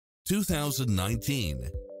2019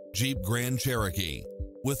 Jeep Grand Cherokee.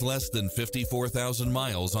 With less than 54,000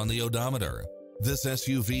 miles on the odometer, this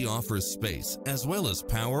SUV offers space as well as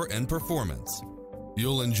power and performance.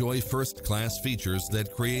 You'll enjoy first-class features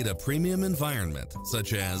that create a premium environment,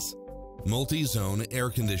 such as multi-zone air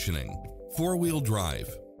conditioning, four-wheel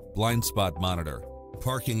drive, blind spot monitor,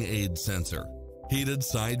 parking aid sensor, heated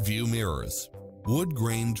side view mirrors, wood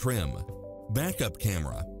grain trim, backup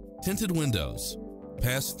camera, tinted windows,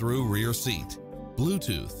 pass-through rear seat,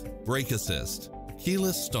 Bluetooth, brake assist,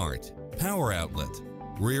 keyless start, power outlet,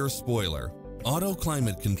 rear spoiler, auto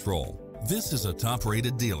climate control. This is a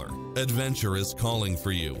top-rated dealer. Adventure is calling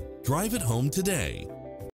for you. Drive it home today.